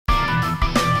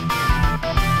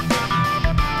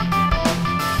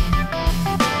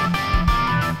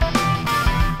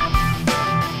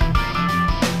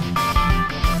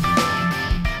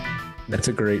It's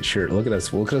a great shirt. Look at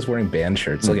us. Look at us wearing band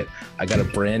shirts. Look at, I got a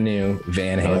brand new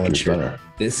Van Halen shirt. Better.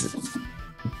 This is,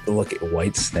 look at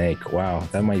Whitesnake. Wow.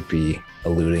 That might be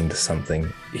alluding to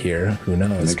something here. Who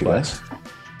knows? But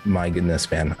my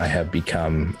goodness, man, I have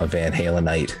become a Van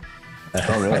Halenite.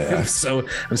 Oh, really? Yeah.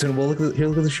 I'm saying, well, look at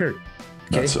the shirt.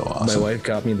 Okay. That's so awesome. My wife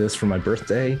got me this for my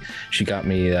birthday. She got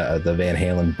me the Van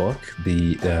Halen book.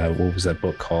 What was that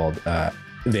book called? Van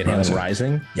Halen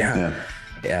Rising. Yeah.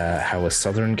 How a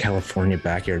Southern California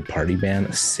backyard party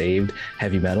band saved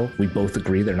heavy metal. We both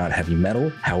agree they're not heavy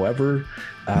metal. However,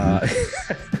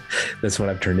 that's what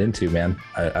I've turned into, man.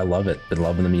 I love it. Been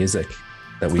loving the music.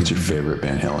 What's your favorite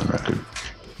Van Halen record?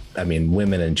 I mean,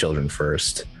 Women and Children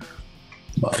First.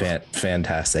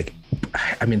 Fantastic.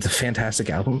 I mean, it's a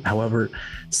fantastic album. However,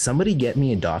 Somebody Get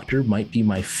Me a Doctor might be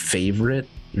my favorite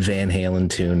Van Halen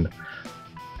tune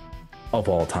of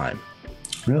all time.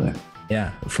 Really?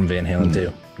 Yeah, from Van Halen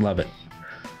 2. Love it.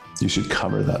 You should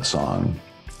cover that song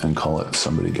and call it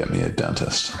Somebody Get Me a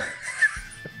Dentist.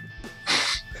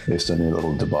 Based on your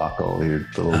little debacle, your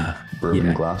little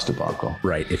bourbon glass debacle.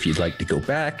 Right. If you'd like to go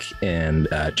back and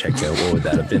check out, what would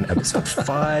that have been? Episode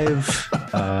 5.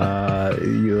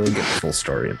 You'll get the full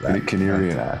story of that. Can you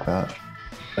reenact that?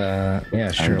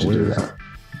 Yeah, sure.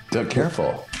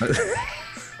 Careful.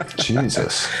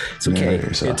 Jesus. It's okay.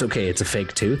 It's okay. It's a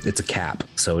fake tooth. It's a cap,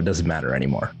 so it doesn't matter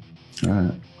anymore. All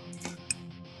right.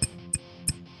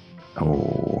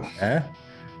 Oh.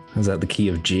 Is that the key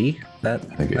of G? I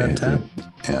think it is.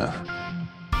 Yeah.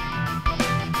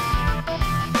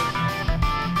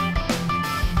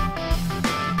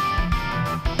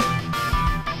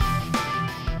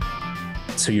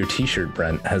 So your T-shirt,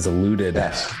 Brent, has alluded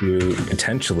to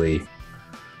potentially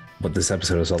what this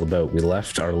episode is all about. We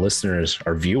left our listeners,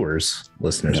 our viewers,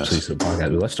 please, the podcast.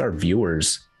 We left our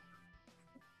viewers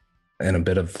in a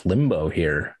bit of limbo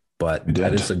here, but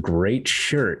that is a great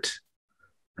shirt.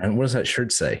 And what does that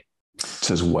shirt say? It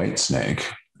says Whitesnake.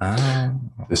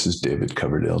 This is David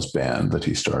Coverdale's band that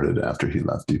he started after he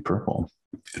left Deep Purple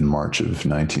in March of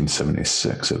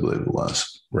 1976, I believe it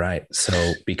was. Right.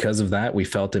 So because of that, we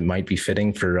felt it might be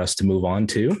fitting for us to move on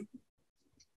to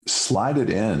Slide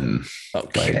It In.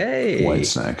 Okay.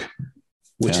 Whitesnake.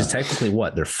 Which is technically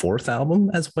what? Their 4th album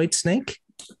as Whitesnake?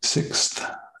 6th,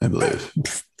 I believe.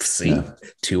 See,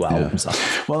 2 albums.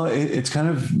 Well, it's kind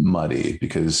of muddy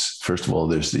because, first of all,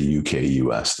 there's the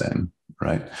UK-US thing,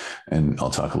 right? And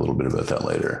I'll talk a little bit about that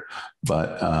later.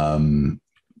 But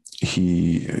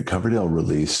Coverdale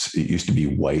released, it used to be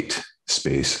White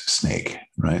Space Snake,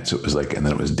 right? So it was like, and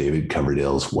then it was David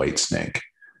Coverdale's Whitesnake.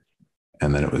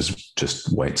 And then it was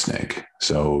just Whitesnake.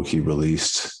 So he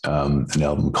released an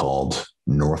album called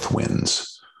North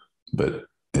Winds, but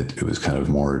it was kind of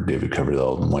more David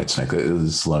Coverdale and Whitesnake. It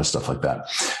was a lot of stuff like that.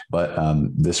 But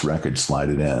this record, Slide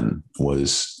It In,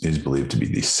 is believed to be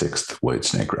the 6th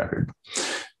Whitesnake record.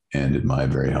 And in my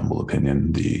very humble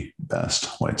opinion, the best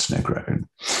Whitesnake record.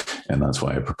 And that's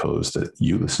why I propose that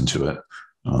you listen to it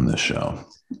on this show.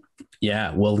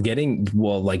 Yeah,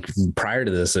 like prior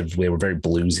to this, they were very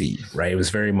bluesy, right? It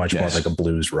was very much more like a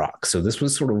blues rock. So this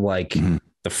was sort of like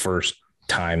the first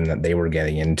time that they were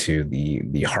getting into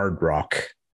the hard rock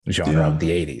genre of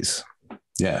the 80s.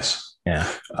 Yes. Yeah.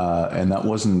 And that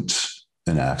wasn't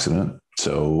an accident.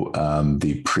 So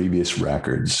the previous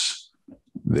records,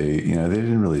 they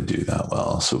didn't really do that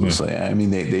well. So it was like, I mean,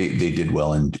 they did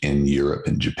well in Europe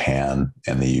and Japan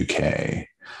and the UK.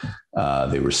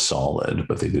 They were solid,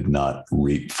 but they did not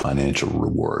reap financial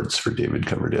rewards for David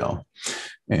Coverdale.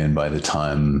 And by the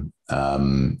time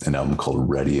an album called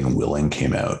Ready and Willing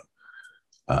came out,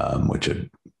 which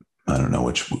I don't know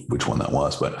which one that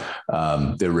was, but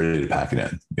they were ready to pack it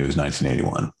in. It was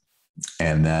 1981.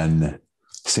 And then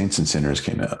Saints and Sinners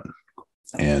came out,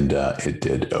 and it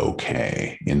did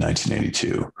okay in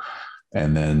 1982.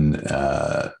 And then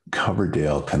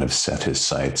Coverdale kind of set his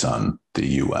sights on the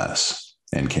US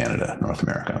and Canada, North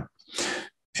America,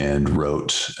 and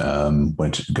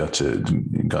got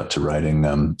to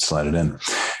writing Slide It In.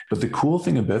 But the cool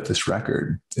thing about this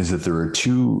record is that there are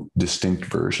 2 distinct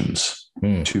versions,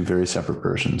 2 very separate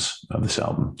versions of this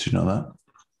album. Did you know that?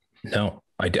 No,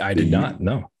 I did not.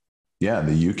 No. Yeah,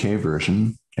 the UK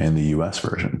version and the US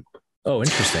version. Oh,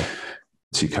 interesting.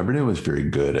 See, Coverdale was very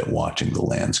good at watching the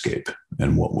landscape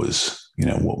and what was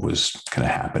kind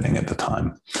of happening at the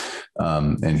time.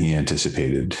 And he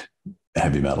anticipated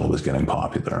heavy metal was getting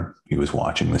popular. He was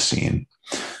watching the scene.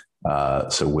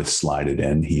 So with Slide It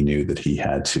In, he knew that he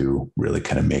had to really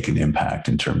kind of make an impact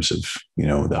in terms of,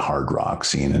 the hard rock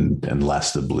scene and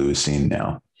less the blues scene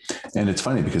now. And it's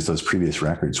funny because those previous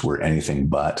records were anything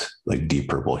but like Deep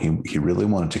Purple. He really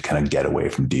wanted to kind of get away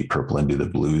from Deep Purple and do the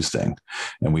blues thing.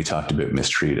 And we talked about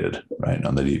Mistreated, right,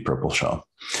 on the Deep Purple show.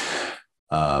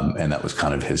 And that was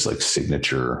kind of his like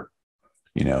signature,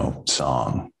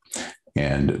 song.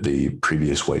 And the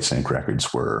previous Whitesnake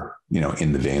records were,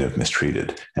 in the vein of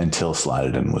Mistreated until Slide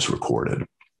It In was recorded.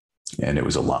 And it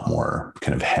was a lot more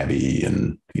kind of heavy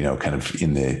and, kind of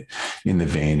in the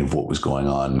vein of what was going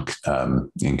on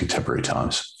in contemporary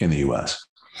times in the US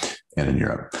and in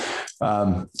Europe.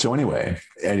 So anyway,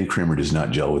 Eddie Kramer does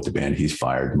not gel with the band. He's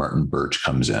fired. Martin Birch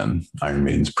comes in, Iron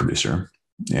Maiden's producer,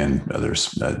 and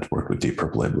others that worked with Deep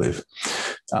Purple, I believe.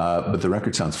 But the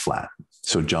record sounds flat.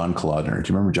 So John Kalodner,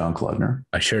 do you remember John Kalodner?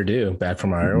 I sure do. Back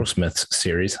from our Aerosmith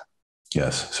series.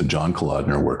 Yes. So John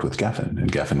Kalodner worked with Geffen, and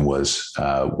Geffen was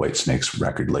Whitesnake's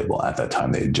record label at that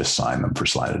time. They had just signed them for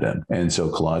Slide It In. And so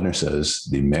Kalodner says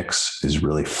the mix is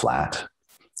really flat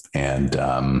and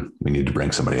we need to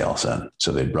bring somebody else in.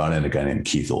 So they brought in a guy named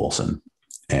Keith Olsen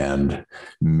and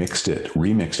remixed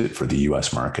it for the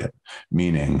US market,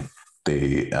 meaning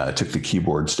they took the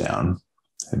keyboards down,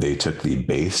 they took the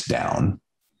bass down,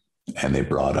 and they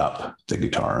brought up the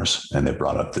guitars and they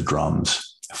brought up the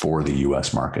drums for the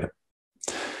US market.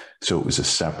 So it was a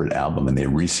separate album and they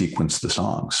resequenced the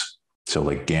songs. So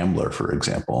like Gambler, for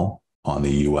example, on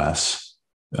the US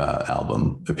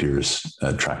album appears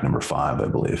track number 5, I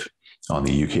believe. On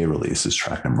the UK release is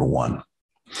track number 1.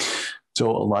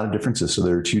 So a lot of differences. So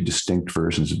there are 2 distinct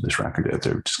versions of this record out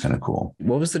there, which is kind of cool.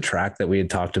 What was the track that we had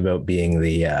talked about being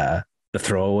the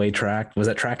throwaway track? Was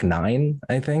that track 9,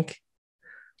 I think?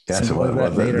 Yeah, so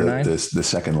the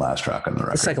second last track on the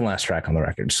record. The second last track on the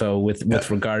record. So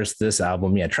with regards to this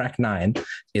album, track 9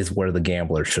 is Where the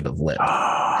Gambler Should Have Lived.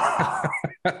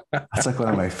 That's like one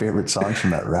of my favorite songs from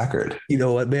that record. You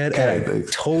know what, man? I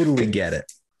totally get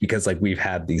it because like we've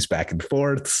had these back and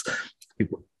forths.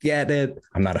 People get it.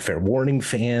 I'm not a Fair Warning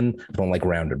fan. I don't like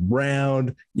Round and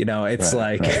Round. It's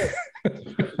right.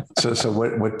 So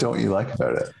what don't you like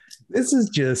about it? This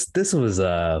was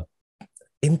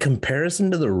in comparison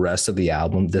to the rest of the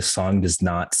album, this song does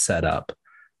not set up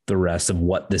the rest of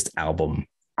what this album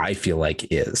I feel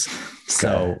like is. Okay.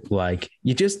 So like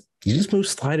you just move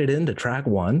Slide It In to track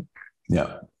 1.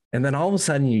 Yeah. And then all of a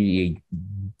sudden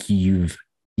you've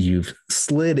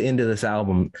slid into this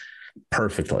album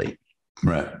perfectly.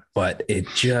 Right. But it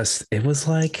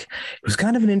was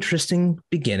kind of an interesting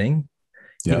beginning.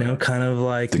 Yep. Kind of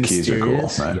like the keys are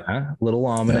cool, right? Yeah. A little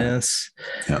ominous.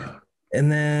 Yeah. And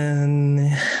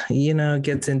then, it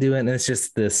gets into it and it's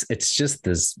just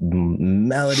this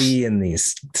melody and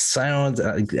these sounds.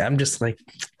 I'm just like,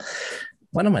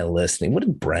 what am I listening? What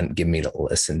did Brent give me to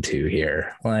listen to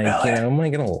here? Like, am I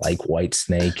going to like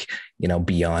Whitesnake,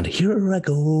 beyond Here I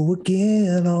Go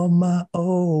Again on my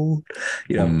own,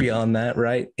 beyond that.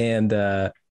 Right. And,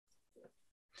 I'll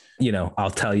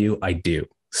tell you, I do.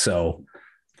 So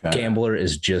Gambler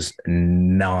is just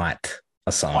not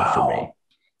a song for me.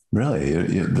 Really?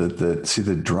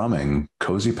 The drumming,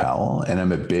 Cozy Powell, and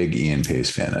I'm a big Ian Pace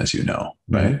fan, as you know,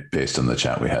 right? Mm-hmm. Based on the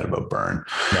chat we had about Burn.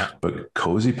 Yeah. But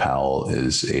Cozy Powell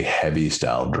is a heavy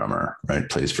style drummer, right?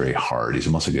 Plays very hard. He's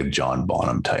almost like a John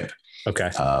Bonham type. Okay.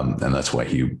 And that's why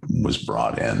he was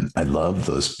brought in. I love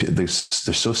those. They're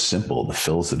so simple, the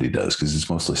fills that he does, because it's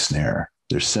mostly snare.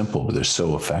 They're simple, but they're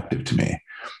so effective to me.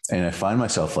 And I find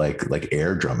myself like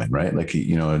air drumming, right? Like,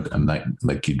 I'm not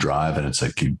like you drive and it's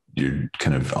like you're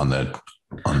kind of on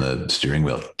the steering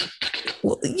wheel.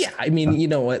 Well, yeah. I mean, you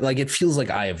know what? Like it feels like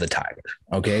Eye of the Tiger.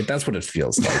 Okay. That's what it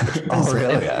feels like. Oh,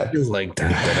 really? It feels like all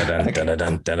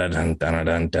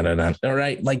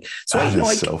right. Like, so that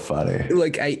is so funny.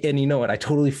 Like and you know what? I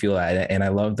totally feel that. And I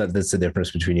love that that's the difference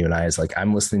between you and I is like,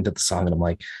 I'm listening to the song and I'm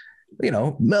like,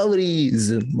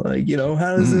 melodies and like,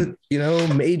 how does it,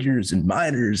 majors and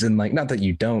minors and like, not that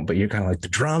you don't, but you're kind of like the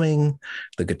drumming,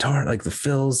 the guitar, like the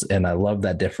fills. And I love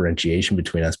that differentiation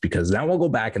between us because now we'll go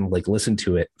back and like listen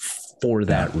to it for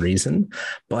that reason.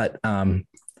 But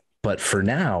for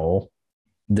now,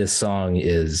 this song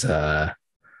is,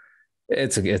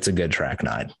 it's a good track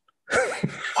 9.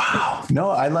 Wow. No,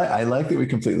 I like that we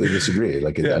completely disagree.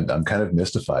 Like I'm kind of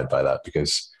mystified by that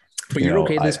because but you're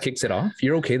okay. This kicks it off.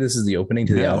 You're okay. This is the opening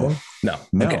to the album. No.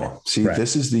 Okay. See,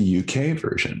 This is the UK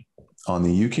version. On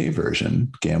the UK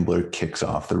version, Gambler kicks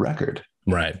off the record.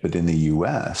 Right. But in the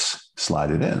US,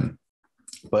 Slide It In.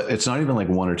 But it's not even like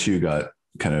 1 or 2 got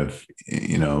kind of,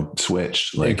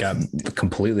 switched. Like it got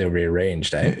completely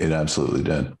rearranged. It absolutely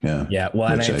did. Yeah. Yeah. Well,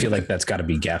 and I feel like that's got to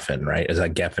be Geffen, right? Is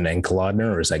that Geffen and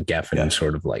Kalodner or is that Geffen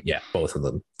sort of like, both of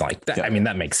them like that? Yeah. I mean,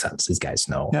 that makes sense. These guys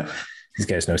know. Yeah. these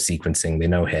guys know sequencing, they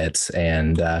know hits,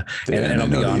 and they I'll know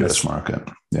be the honest, US market.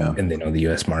 Yeah. and they know the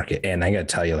US market. And I got to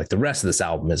tell you, like, the rest of this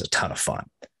album is a ton of fun.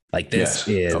 Like, this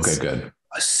is okay, good.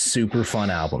 a super fun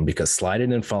album because Slide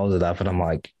It In follows it up, and I'm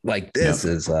like this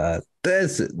is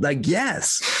like,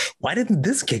 yes, why didn't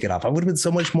this kick it off? I would have been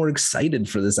so much more excited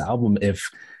for this album if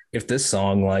this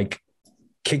song like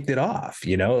kicked it off,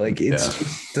 you know, like it's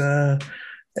just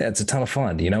it's a ton of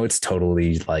fun, you know. It's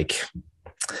totally like,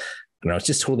 you know, it's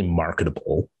just totally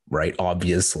marketable, right?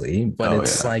 Obviously, but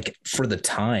it's like, for the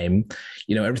time,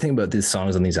 you know, everything about these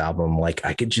songs on these albums, like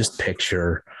I could just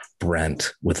picture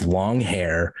Brent with long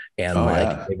hair and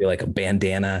maybe like a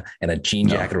bandana and a jean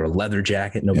jacket or a leather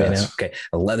jacket. Bandana. Okay.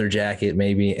 A leather jacket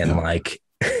maybe. And like,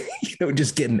 you know,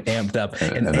 just getting amped up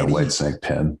and a Whitesnake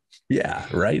pen. Yeah.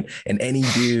 Right. And any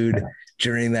dude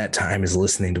during that time is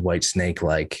listening to Whitesnake,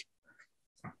 like,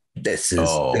 this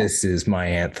is my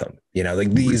anthem, you know, like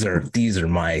these are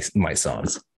my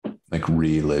songs, like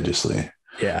religiously.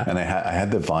 Yeah. And I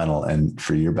had the vinyl, and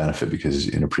for your benefit, because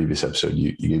in a previous episode,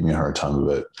 you gave me a hard time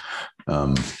about,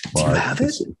 do you have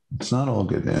it? It's not all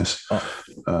good news.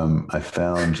 I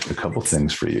found a couple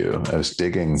things for you. I was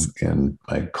digging in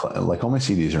like all my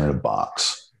CDs are in a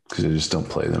box because I just don't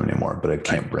play them anymore, but I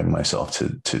can't bring myself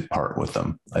to part with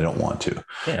them. I don't want to.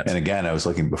 Yeah. And again, I was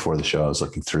looking before the show, I was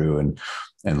looking through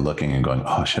and looking and going,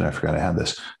 oh shit, I forgot I had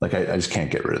this. Like, I just can't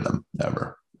get rid of them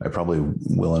ever. I probably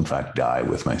will in fact die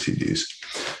with my CDs.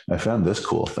 I found this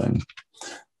cool thing.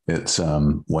 It's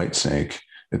Whitesnake.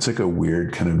 It's like a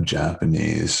weird kind of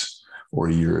Japanese or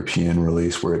European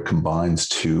release where it combines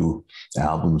two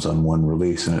albums on one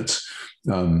release, and it's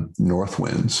North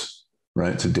Winds,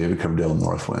 right? So David Coverdale,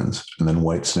 North Winds, and then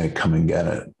Whitesnake, Come and Get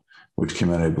It, which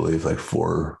came out, I believe, like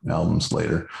 4 albums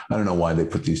later. I don't know why they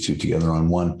put these two together on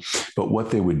one, but what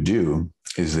they would do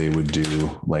is they would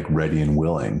do like Ready and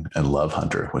Willing and Love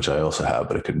Hunter, which I also have,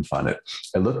 but I couldn't find it.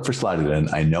 I looked for Slide It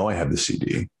In. I know I have the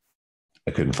CD.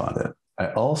 I couldn't find it.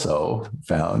 I also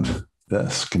found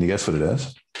this. Can you guess what it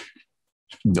is?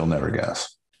 You'll never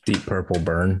guess. Deep Purple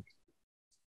Burn.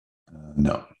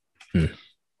 No.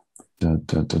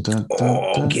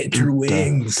 Get Your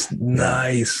Wings.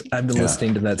 Nice. I've been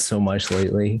listening to that so much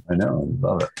lately. I know. I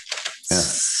love it. Yeah.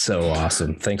 So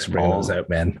awesome. Thanks for bringing those out,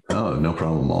 man. Oh, no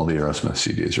problem. All the Aerosmith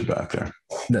CDs are back there.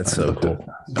 That's so cool.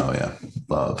 Oh yeah.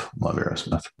 Love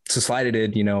Aerosmith. So Slide It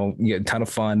In, you know, you get a ton of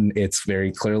fun. It's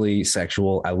very clearly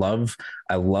sexual. I love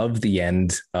the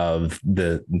end of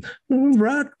the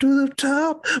right to the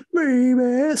top,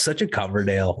 baby. Such a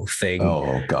Coverdale thing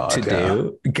to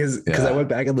do. Because I went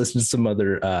back and listened to some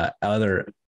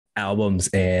other albums,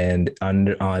 and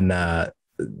on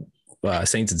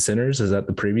Saints and Sinners. Is that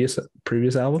the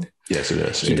previous album? Yes, it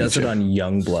is. He does it on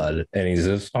Youngblood, and he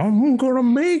says, "I'm gonna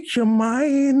make you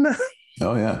mine."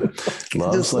 Oh yeah,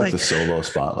 loves like the solo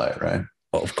spotlight, right?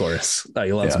 Oh, of course,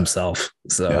 he loves himself,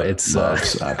 so it's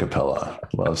loves a cappella,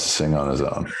 loves to sing on his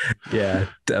own. Yeah,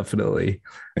 definitely.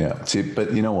 Yeah, see,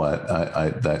 but you know what?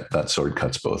 I that sword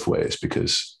cuts both ways,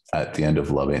 because at the end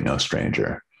of Love Ain't No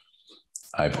Stranger,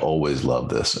 I've always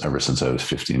loved this ever since I was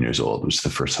 15 years old, which is the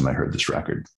first time I heard this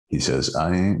record. He says,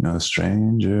 I ain't no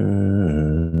stranger.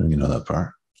 You know that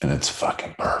part? And it's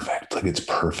fucking perfect. Like, it's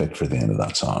perfect for the end of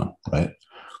that song, right?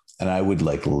 And I would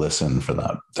like listen for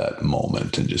that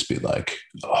moment and just be like,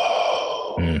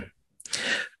 oh.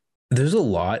 There's a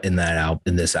lot in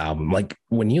this album. Like,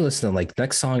 when you listen to, like,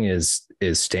 next song is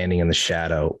Standing in the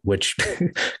Shadow, which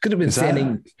could have been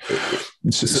Standing.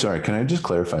 Sorry, can I just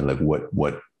clarify, like,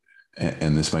 what,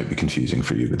 and this might be confusing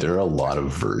for you, but there are a lot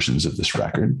of versions of this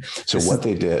record. So what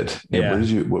they did,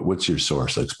 what's your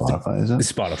source? Like Spotify, is it?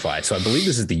 Spotify. So I believe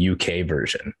this is the UK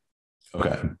version.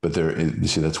 Okay. But you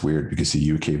see, that's weird, because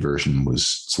the UK version was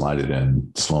Slide It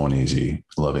In, Slow and Easy,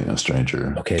 Love Ain't No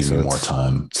Stranger. Okay. Give Me More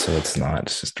Time. So it's not,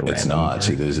 it's just a random. It's not.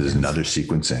 See, there's another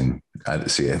sequencing.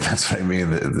 That's what I mean.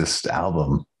 This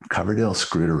album, Coverdale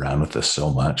screwed around with this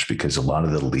so much, because a lot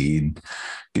of the lead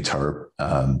guitar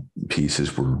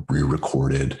pieces were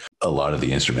re-recorded. A lot of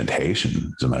the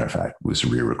instrumentation, as a matter of fact, was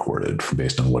re-recorded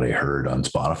based on what I heard on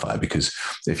Spotify. Because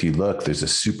if you look, there's a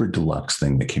super deluxe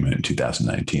thing that came out in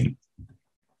 2019.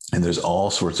 And there's all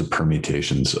sorts of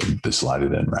permutations of the Slide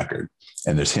It In record.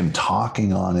 And there's him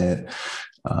talking on it,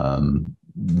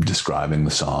 describing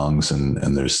the songs, and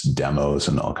there's demos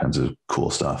and all kinds of cool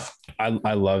stuff. I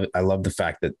love the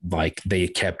fact that, like, they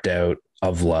kept out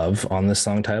Of Love on the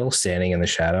song title, Standing in the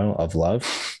Shadow of Love,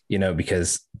 you know,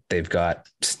 because they've got,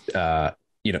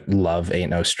 Love Ain't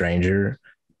No Stranger,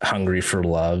 Hungry for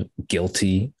Love,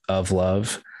 Guilty of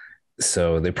Love.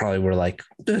 So they probably were like,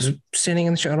 there's Standing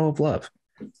in the Shadow of Love.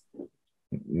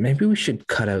 Maybe we should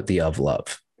cut out the Of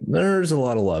Love, There's a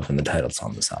lot of love in the titles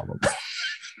on this album.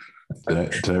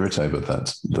 Did I ever tell you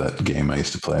about that game I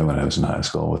used to play when I was in high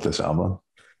school with this album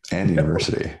and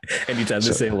university? Anytime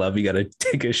they say love, you got to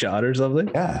take a shot or something.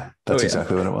 Yeah, that's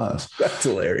exactly what it was. That's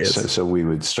hilarious. So we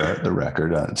would start the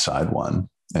record on side one,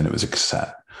 and it was a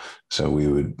cassette. So we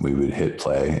would hit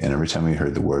play, and every time we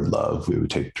heard the word love, we would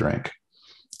take a drink.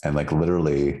 And like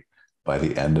literally by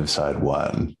the end of side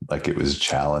one, like it was a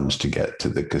challenge to get to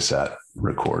the cassette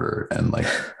recorder and like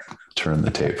turn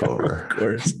the tape over. Of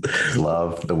course.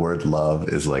 Love, the word love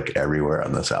is like everywhere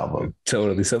on this album.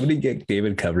 Totally. Somebody get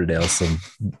David Coverdale some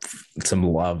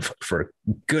love, for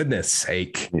goodness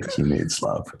sake. He needs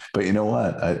love. But you know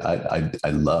what? I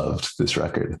loved this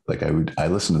record. Like I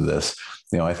listened to this,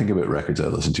 you know, I think about records I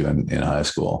listened to in high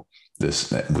school.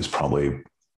 This was probably,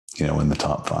 you know, in the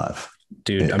top 5.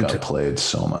 Dude, it got played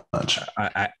so much.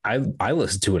 I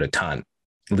listened to it a ton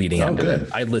leading up to it.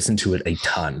 I listened to it a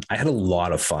ton. I had a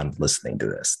lot of fun listening to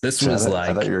this. This was like,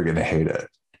 I thought you were going to hate it.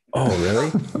 Oh,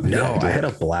 really? No, I had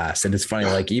a blast. And it's funny,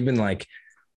 like even like,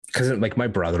 because like my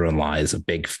brother-in-law is a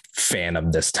big fan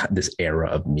of this era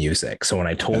of music. So when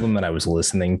I told him that I was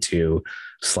listening to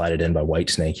Slide It In by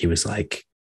Whitesnake, he was like,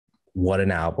 what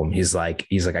an album. He's like,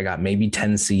 I got maybe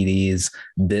 10 CDs.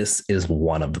 This is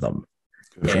one of them.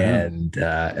 And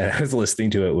I was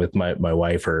listening to it with my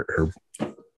wife. Her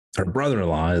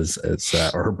brother-in-law is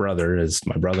or her brother is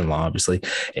my brother-in-law, obviously.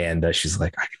 And she's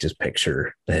like, I could just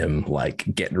picture him like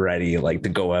getting ready, like to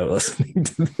go out listening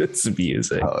to this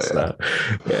music. Oh, yeah. So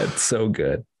yeah, it's so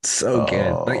good. So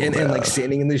good. Like, and like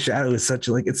Standing in the Shadow is such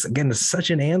like, it's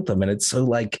such an anthem. And it's so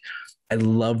like, I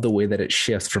love the way that it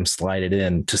shifts from Slide It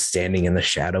In to Standing in the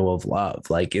Shadow of Love.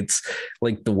 Like it's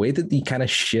like the way that he kind of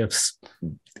shifts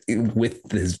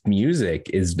with his music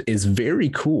is very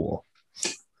cool.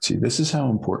 See, this is how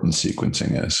important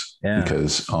sequencing is,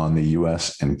 because on the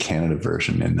US and Canada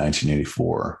version in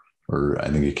 1984, or I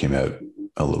think it came out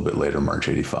a little bit later, March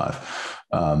 85,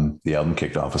 the album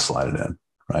kicked off with Slide It In,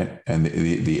 right? And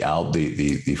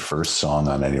the first song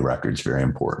on any record is very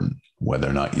important, whether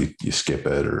or not you skip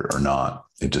it or not.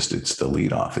 It's the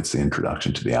lead off. It's the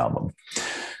introduction to the album.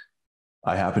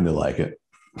 I happen to like it.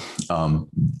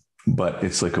 But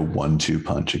it's like a 1-2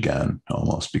 punch again,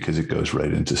 almost, because it goes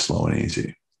right into Slow and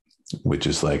Easy, which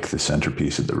is like the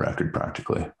centerpiece of the record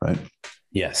practically, right?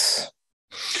 Yes.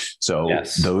 So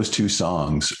those two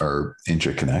songs are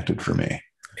interconnected for me.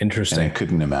 Interesting. And I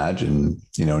couldn't imagine,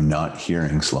 you know, not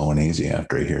hearing Slow and Easy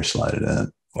after I hear Slide It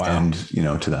In. Wow. And, you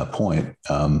know, to that point,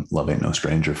 Love Ain't No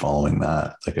Stranger following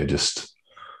that, like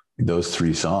those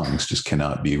 3 songs just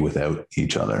cannot be without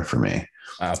each other for me.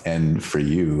 And for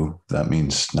you, that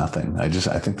means nothing. I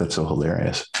think that's so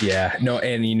hilarious. Yeah, no.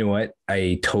 And you know what?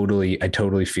 I totally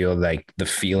feel like the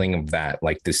feeling of that,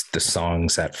 like the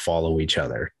songs that follow each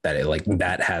other, that it like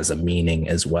that has a meaning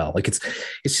as well. Like it's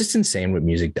just insane what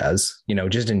music does, you know,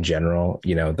 just in general,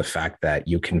 you know, the fact that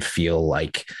you can feel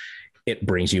like it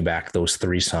brings you back. Those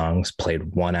 3 songs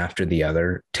played one after the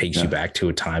other, takes you back to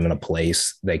a time and a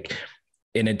place, like,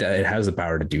 and it has the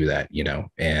power to do that, you know,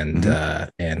 and I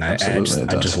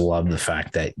just love the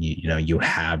fact that you know you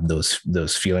have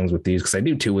those feelings with these, because I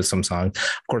do too with some songs.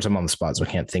 Of course, I'm on the spot, so I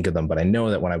can't think of them, but I know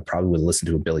that when I probably would listen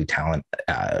to a Billy Talent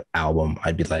album,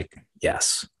 I'd be like,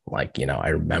 yes, like, you know, I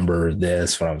remember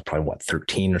this when I was probably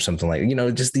 13 or something, like, you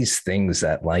know, just these things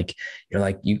that like you're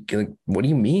like, what do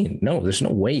you mean? No, there's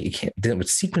no way you can't.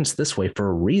 It's sequenced this way for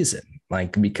a reason.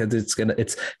 Like, because it's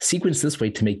sequenced this way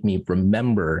to make me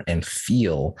remember and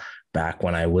feel back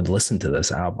when I would listen to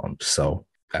this album. So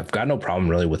I've got no problem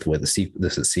really with the way this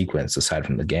is sequenced, aside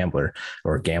from the Gambler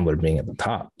being at the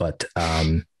top. But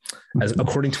as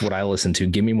according to what I listened to,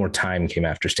 Give Me More Time came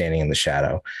after Standing in the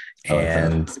Shadow,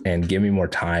 and Give Me More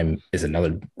Time is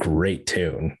another great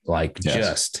tune. Like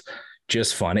just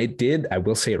fun. It did. I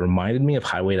will say it reminded me of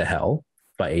Highway to Hell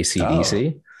by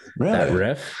AC/DC. Really? That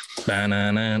riff.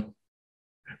 Ba-na-na,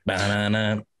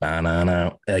 ba-na-na,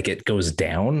 ba-na-na. Like it goes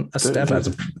down a step.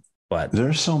 But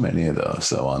there's so many of those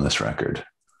though on this record.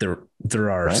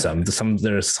 There are right? some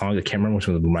there's songs I can't remember which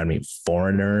one remind me of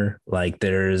Foreigner. Like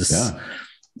there's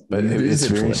but it's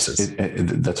very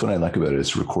that's what I like about it.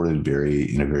 It's recorded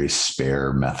in a very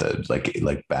spare method,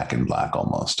 like Back in Black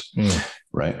almost.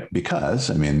 Right? Because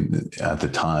I mean at the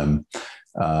time,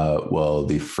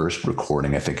 the first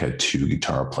recording I think had 2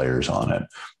 guitar players on it,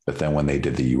 but then when they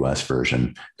did the US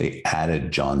version, they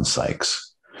added John Sykes.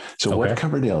 So what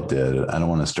Coverdale did, I don't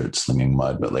want to start slinging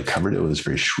mud, but like Coverdale was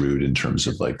very shrewd in terms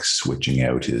of like switching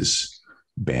out his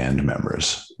band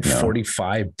members. You know?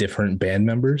 45 different band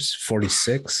members,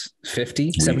 46,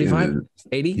 50, 75,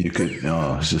 80. You could,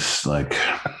 it's just like,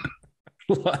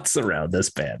 lots around this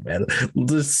band, man.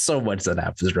 There's so much that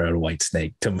happens around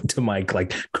Whitesnake to my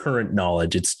like current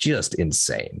knowledge. It's just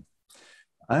insane.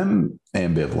 I'm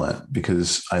ambivalent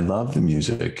because I love the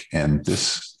music, and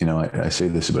this, I say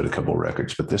this about a couple of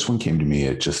records, but this one came to me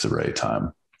at just the right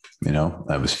time.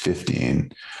 I was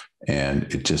 15 and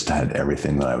it just had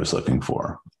everything that I was looking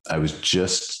for. I was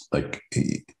just like,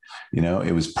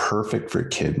 it was perfect for a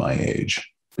kid my age,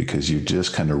 because you're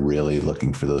just kind of really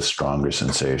looking for those stronger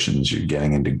sensations. You're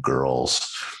getting into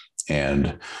girls.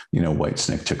 And,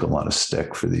 Whitesnake took a lot of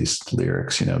stick for these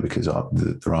lyrics, because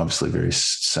they're obviously very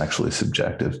sexually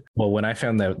subjective. Well, when I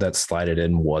found out that Slide It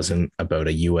In wasn't about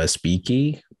a USB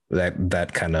key,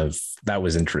 that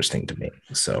was interesting to me.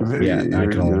 So yeah,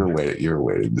 you were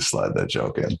waiting to slide that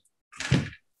joke in.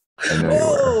 I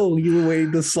know you were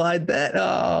waiting to slide that.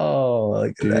 Oh,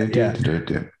 like that. Yeah.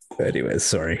 Anyways,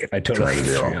 sorry. I totally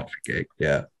threw off the gig.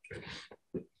 Yeah.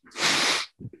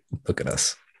 Look at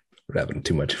us. We're having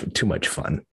too much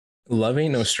fun. Love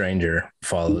Ain't No Stranger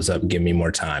follows up Give Me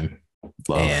More Time.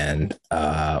 Love. And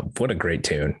what a great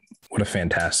tune. What a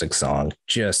fantastic song.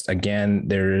 Just again,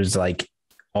 there's like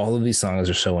all of these songs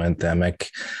are so anthemic.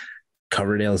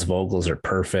 Coverdale's vocals are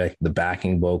perfect. The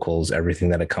backing vocals, everything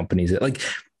that accompanies it. Like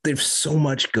there's so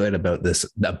much good about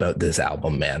this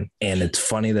album, man. And it's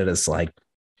funny that it's like,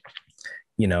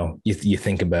 you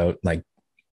think about like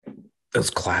those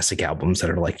classic albums that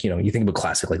are like, you think about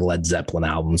classic like Led Zeppelin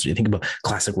albums, you think about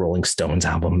classic Rolling Stones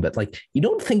album, but like you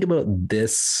don't think about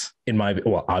this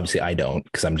obviously I don't,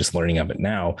 because I'm just learning of it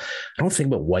now. I don't think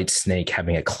about Whitesnake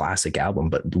having a classic album,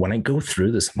 but when I go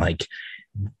through this, I'm like,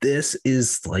 this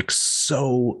is like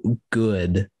so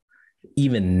good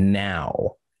even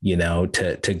now,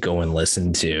 to go and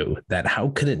listen to that. How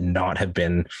could it not have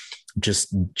been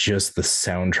just the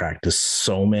soundtrack to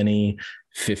so many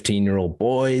 15-year-old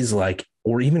boys, like,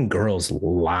 or even girls'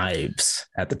 lives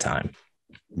at the time?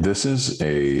 This is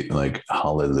a like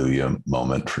hallelujah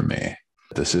moment for me.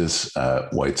 This is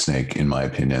Whitesnake, in my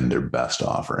opinion, their best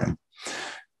offering.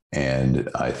 And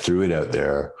I threw it out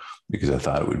there because I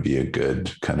thought it would be a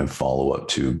good kind of follow-up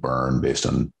to Burn based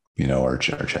on, our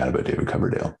chat about David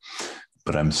Coverdale.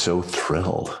 But I'm so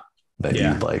thrilled that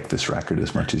you like this record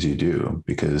as much as you do,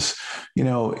 because,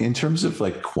 in terms of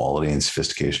like quality and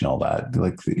sophistication, all that,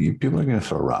 like people are going to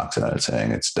throw rocks at it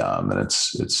saying it's dumb and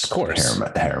it's of course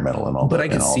hair metal and all that. But I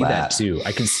can see that too.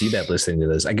 I can see that listening to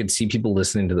this. I could see people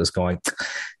listening to this going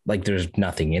like, there's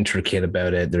nothing intricate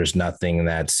about it. There's nothing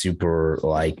that's super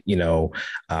like,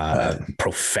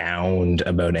 profound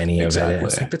about any of it.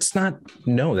 It's like, that's not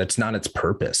its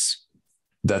purpose.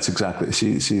 That's exactly.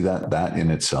 See that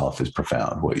in itself is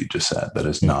profound. What you just said, that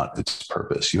is not its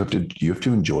purpose. You have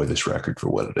to enjoy this record for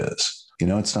what it is.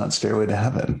 It's not Stairway to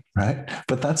Heaven, right?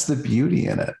 But that's the beauty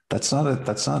in it. That's not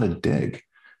a dig.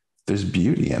 There's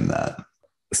beauty in that.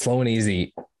 Slow and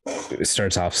Easy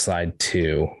starts off side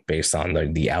 2 based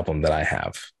on the album that I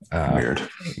have. Weird.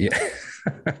 Yeah.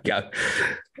 Yeah.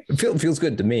 It feels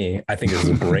good to me. I think it's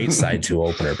a great side 2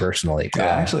 opener personally.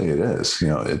 Actually it is,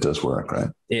 it does work, right?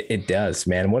 It does,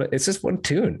 man. It's just one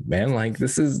tune, man. Like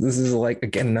this is like,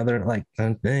 again, another like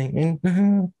you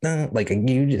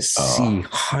just see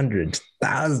hundreds,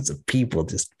 thousands of people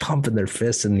just pumping their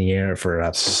fists in the air for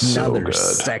another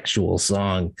sexual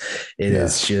song. It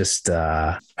is just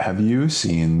have you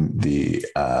seen the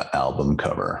album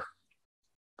cover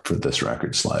for this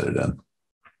record, Slide It In?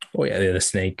 Oh yeah, the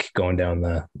snake going down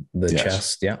the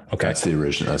chest. Yeah, okay. That's the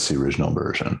original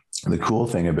version. The cool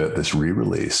thing about this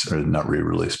re-release, or not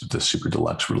re-release, but the super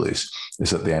deluxe release, is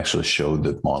that they actually showed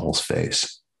the model's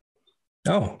face.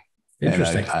 Oh,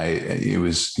 interesting. And it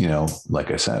was,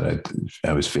 like I said,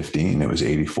 I was 15. It was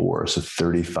 84. So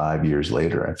 35 years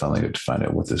later, I finally got to find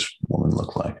out what this woman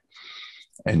looked like.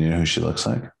 And you know who she looks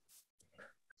like?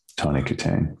 Tawny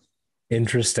Kitaen.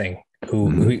 Interesting.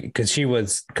 Who, because she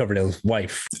was Coverdale's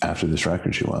wife. After this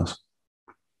record, she was.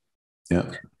 Yep.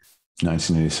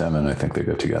 1987, I think they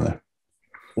got together.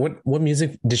 What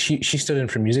music did she stood in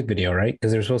for music video, right?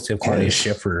 Because they were supposed to have Claudia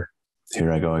Schiffer.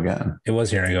 Here I Go Again. It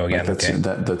was Here I Go Again.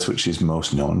 That's what she's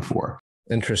most known for.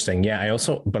 Interesting. Yeah. I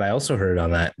also heard on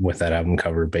that with that album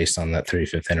cover based on that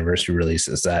 35th anniversary release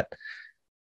is that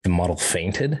the model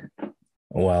fainted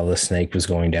while the snake was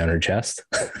going down her chest.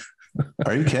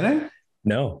 Are you kidding?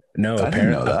 No.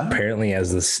 Apparently,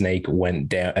 as the snake went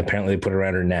down, apparently they put it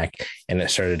around her neck and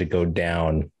it started to go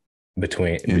down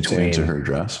between into her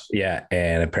dress. Yeah.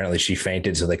 And apparently she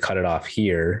fainted. So they cut it off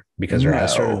here because her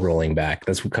eyes started rolling back.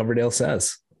 That's what Coverdale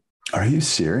says. Are you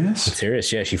serious? I'm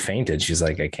serious. Yeah. She fainted. She's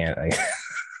like, I can't.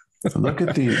 Look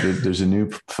at there's a new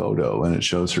photo and it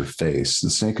shows her face. The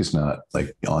snake is not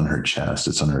like on her chest.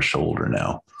 It's on her shoulder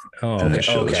now. Oh, and okay. it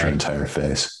shows her entire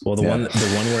face. Well, the one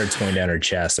where it's going down her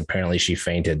chest, apparently she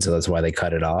fainted, so that's why they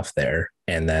cut it off there.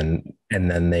 And then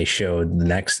they showed the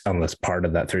next on this part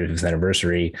of that 35th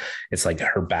anniversary. It's like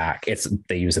her back.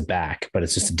 They use a back, but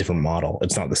it's just a different model.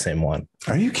 It's not the same one.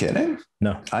 Are you kidding?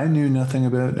 No, I knew nothing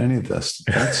about any of this.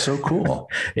 That's so cool.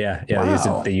 yeah.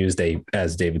 Wow. They used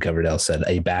as David Coverdale said,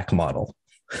 a back model,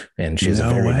 and she has a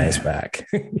very nice back.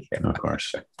 Yeah. Of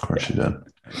course she did.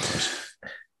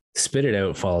 Spit It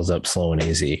Out follows up Slow and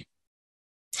Easy.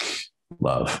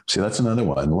 Love. See, that's another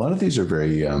one. A lot of these are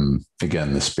very,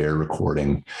 again, the spare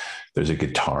recording. There's a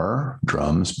guitar,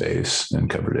 drums, bass, and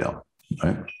Coverdale,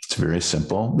 right? It's very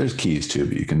simple. There's keys too,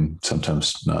 but you can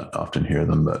sometimes not often hear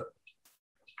them, but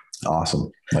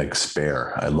awesome. Like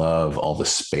spare. I love all the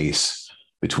space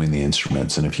between the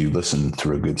instruments. And if you listen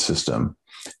through a good system,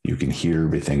 you can hear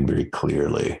everything very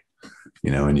clearly,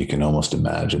 and you can almost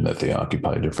imagine that they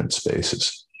occupy different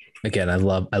spaces. Again, I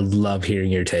love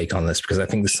hearing your take on this because I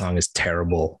think the song is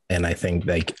terrible. And I think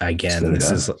I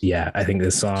think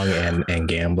this song and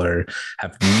Gambler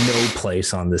have no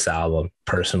place on this album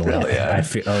personally. Really? Yeah. I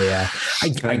feel,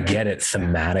 I get it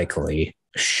thematically,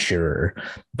 sure.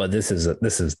 But this is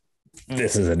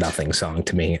a nothing song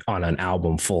to me on an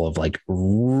album full of like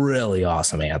really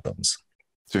awesome anthems.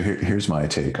 So here's my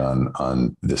take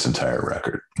on this entire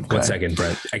record. Okay? 1 second,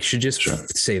 Brent. I should just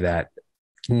say that.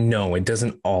 No, it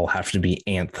doesn't all have to be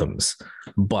anthems,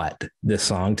 but this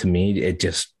song to me, it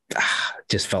just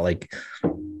felt like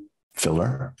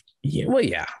filler. Yeah. Well,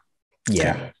 yeah.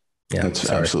 That's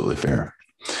absolutely fair.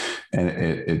 And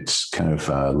it's kind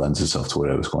of lends itself to what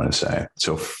I was going to say.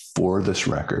 So for this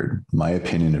record, my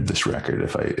opinion of this record,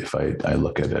 if I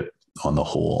look at it on the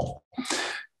whole,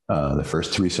 the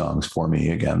first 3 songs for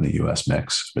me, again, the US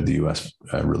mix or the US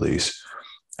release,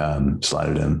 Slide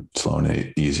It In, Slow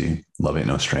and Easy, Love Ain't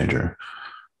No Stranger,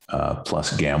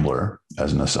 plus Gambler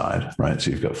as an aside, right?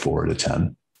 So you've got 4 to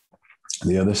 10.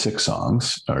 The other 6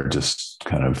 songs are just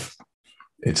kind of,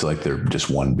 it's like they're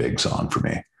just one big song for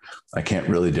me. I can't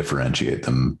really differentiate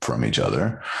them from each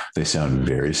other. They sound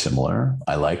very similar.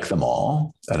 I like them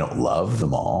all. I don't love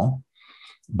them all,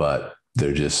 but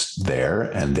they're just there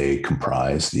and they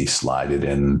comprise the Slide It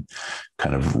In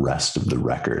kind of rest of the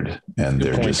record. And good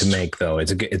they're point just to make though.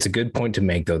 It's a good point to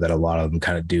make though, that a lot of them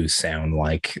kind of do sound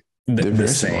like the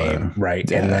same, similar. right?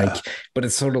 Yeah. And but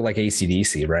it's sort of like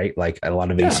AC/DC, right? Like a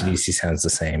lot of AC/DC sounds the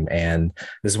same. And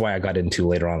this is why I got into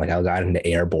later on, like I got into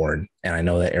Airborne, and I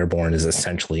know that Airborne is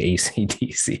essentially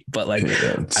AC/DC, but like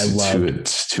I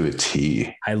loved to a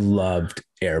T. I loved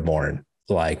Airborne.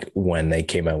 Like when they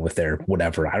came out with their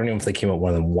whatever, I don't know if they came out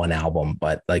more than one album,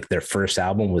 but like their first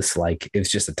album was like,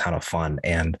 it's just a ton of fun.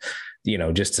 And,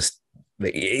 that's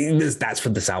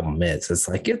what this album is. It's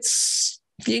like, you're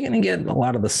going to get a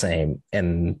lot of the same.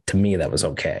 And to me, that was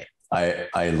okay.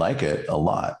 I like it a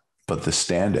lot, but the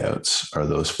standouts are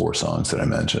those 4 songs that I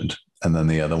mentioned. And then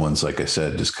the other ones, like I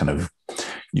said, just kind of,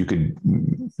 you could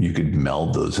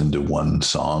meld those into one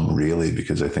song really,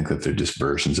 because I think that they're just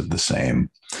versions of the same.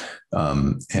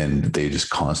 And they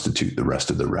just constitute the rest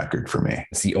of the record for me.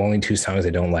 It's the only 2 songs I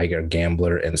don't like are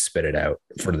Gambler and Spit It Out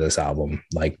for this album.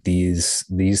 Like these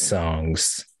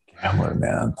songs. Gambler,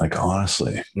 man. Like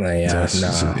honestly. Yeah,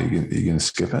 you can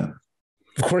skip it?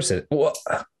 Of course it. Well,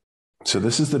 so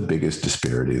this is the biggest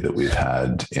disparity that we've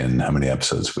had in how many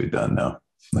episodes we've done now?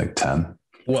 Like 10?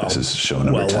 Well, this is show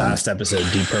number 10. Last episode,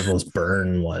 Deep Purple's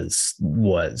Burn was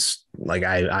like,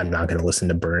 I'm not going to listen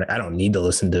to Burn. I don't need to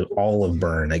listen to all of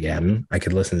Burn again. I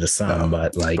could listen to some,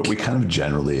 but we kind of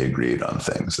generally agreed on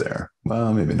things there.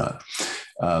 Well, maybe not.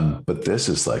 But this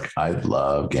is like, I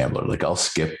love Gambler. Like I'll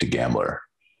skip to Gambler.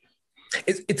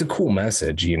 It's a cool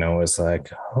message, It's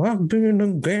like, I've been a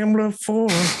gambler for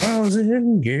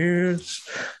 1,000 years.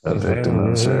 A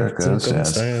victim of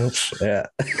circumstance. Yeah.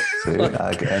 See,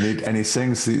 and he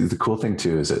sings. The cool thing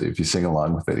too is that if you sing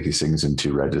along with it, he sings in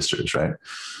 2 registers, right?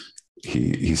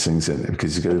 He sings in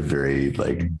because he's got a very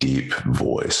like deep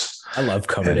voice. I love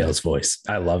Coverdale's voice.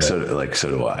 I love it. So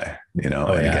do I.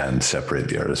 Again, separate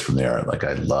the artist from the art. Like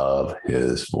I love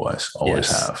his voice.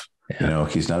 Always have. Yeah.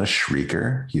 He's not a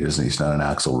shrieker. He's not an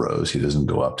Axl Rose. He doesn't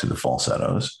go up to the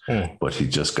falsettos, but he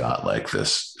just got like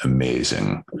this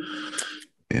amazing,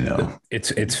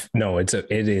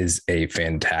 it is a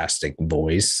fantastic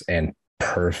voice and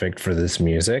perfect for this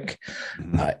music.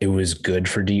 It was good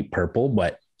for Deep Purple,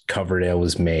 but Coverdale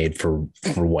was made for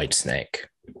Whitesnake.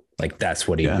 Like that's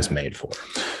what he was made for.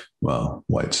 Well,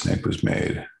 Whitesnake was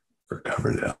made for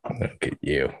Coverdale. Look at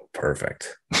you.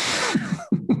 Perfect.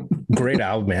 Great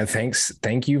album, man.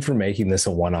 Thank you for making this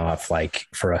a one-off, like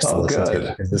for us to listen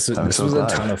to. This was a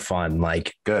ton of fun.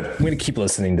 Like, good. I'm going to keep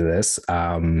listening to this.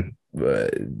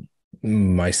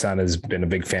 My son has been a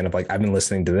big fan of, like, I've been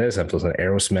listening to this. I've listened to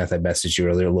Aerosmith. I messaged you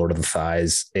earlier. Lord of the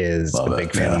Thighs is a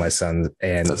big fan of my son's.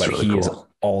 And that's but really he cool. is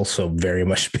also very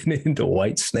much been into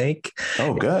Whitesnake.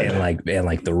 Oh, good. And like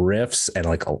the riffs and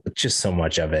like just so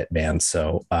much of it, man.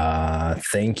 So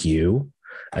thank you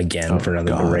again for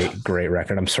another great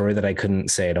record. I'm sorry that I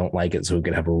couldn't say I don't like it, so we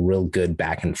could have a real good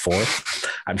back and forth.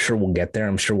 I'm sure we'll get there.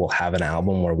 I'm sure we'll have an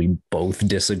album where we both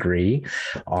disagree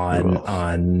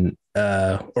on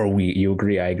or you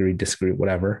agree, I agree, disagree,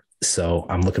 whatever. So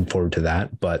I'm looking forward to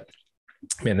that. But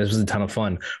man, this was a ton of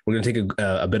fun. We're going to take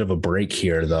a bit of a break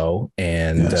here though,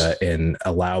 and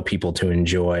allow people to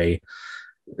enjoy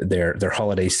their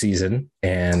holiday season.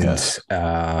 And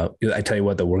I tell you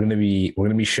what, though, we're going to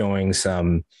be showing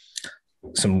some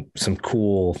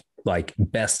cool, like,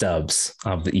 best ofs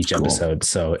of each episode.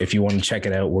 So if you want to check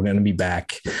it out, we're going to be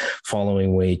back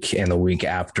following week and the week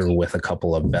after with a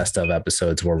couple of best of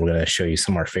episodes where we're going to show you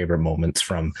some of our favorite moments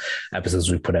from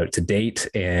episodes we put out to date.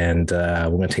 And we're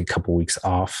going to take a couple weeks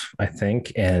off, I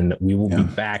think, and we will be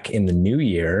back in the new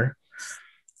year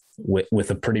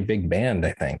with a pretty big band,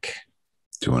 I think.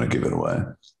 Do you want to give it away?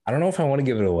 I don't know if I want to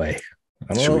give it away.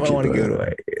 I don't know if I want to give it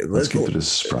away. Let's keep it as a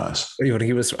surprise. You want to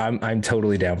give us? I'm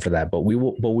totally down for that. But we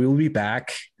will be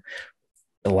back.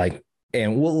 Like,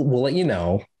 and we'll let you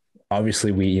know.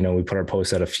 Obviously, we put our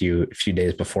post out a few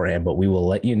days beforehand, but we will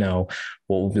let you know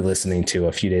what we'll be listening to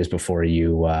a few days before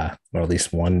you, or at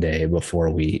least one day before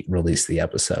we release the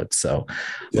episode. So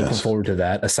looking forward to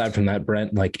that. Aside from that,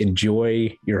 Brent, like,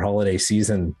 enjoy your holiday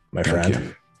season, my friend.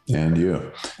 You.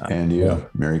 And you.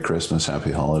 Merry Christmas,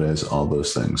 happy holidays, all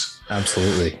those things.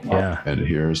 Absolutely. Yeah. And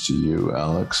here's to you,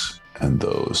 Alex, and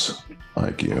those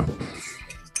like you.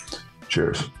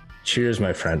 Cheers. Cheers,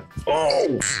 my friend.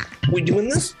 Oh, we doing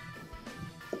this?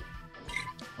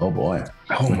 Oh boy.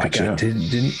 Oh my God. Didn't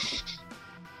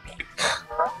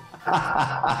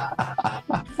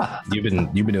You've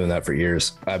been doing that for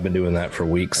years. I've been doing that for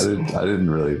weeks. I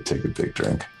didn't really take a big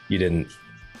drink. You didn't.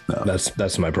 No.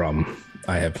 That's my problem.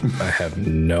 I have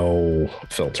no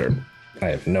filter. I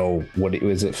have no, what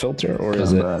is it, filter or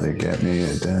is it? Somebody get me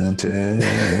a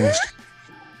dentist.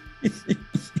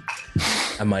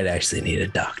 I might actually need a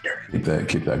doctor.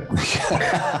 Keep that.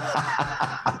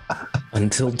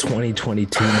 Until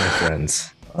 2022, my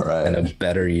friends. All right. And a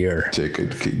better year. Take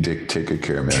good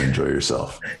care, man. Enjoy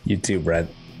yourself. You too, Brent.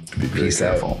 Be very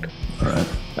careful. All right.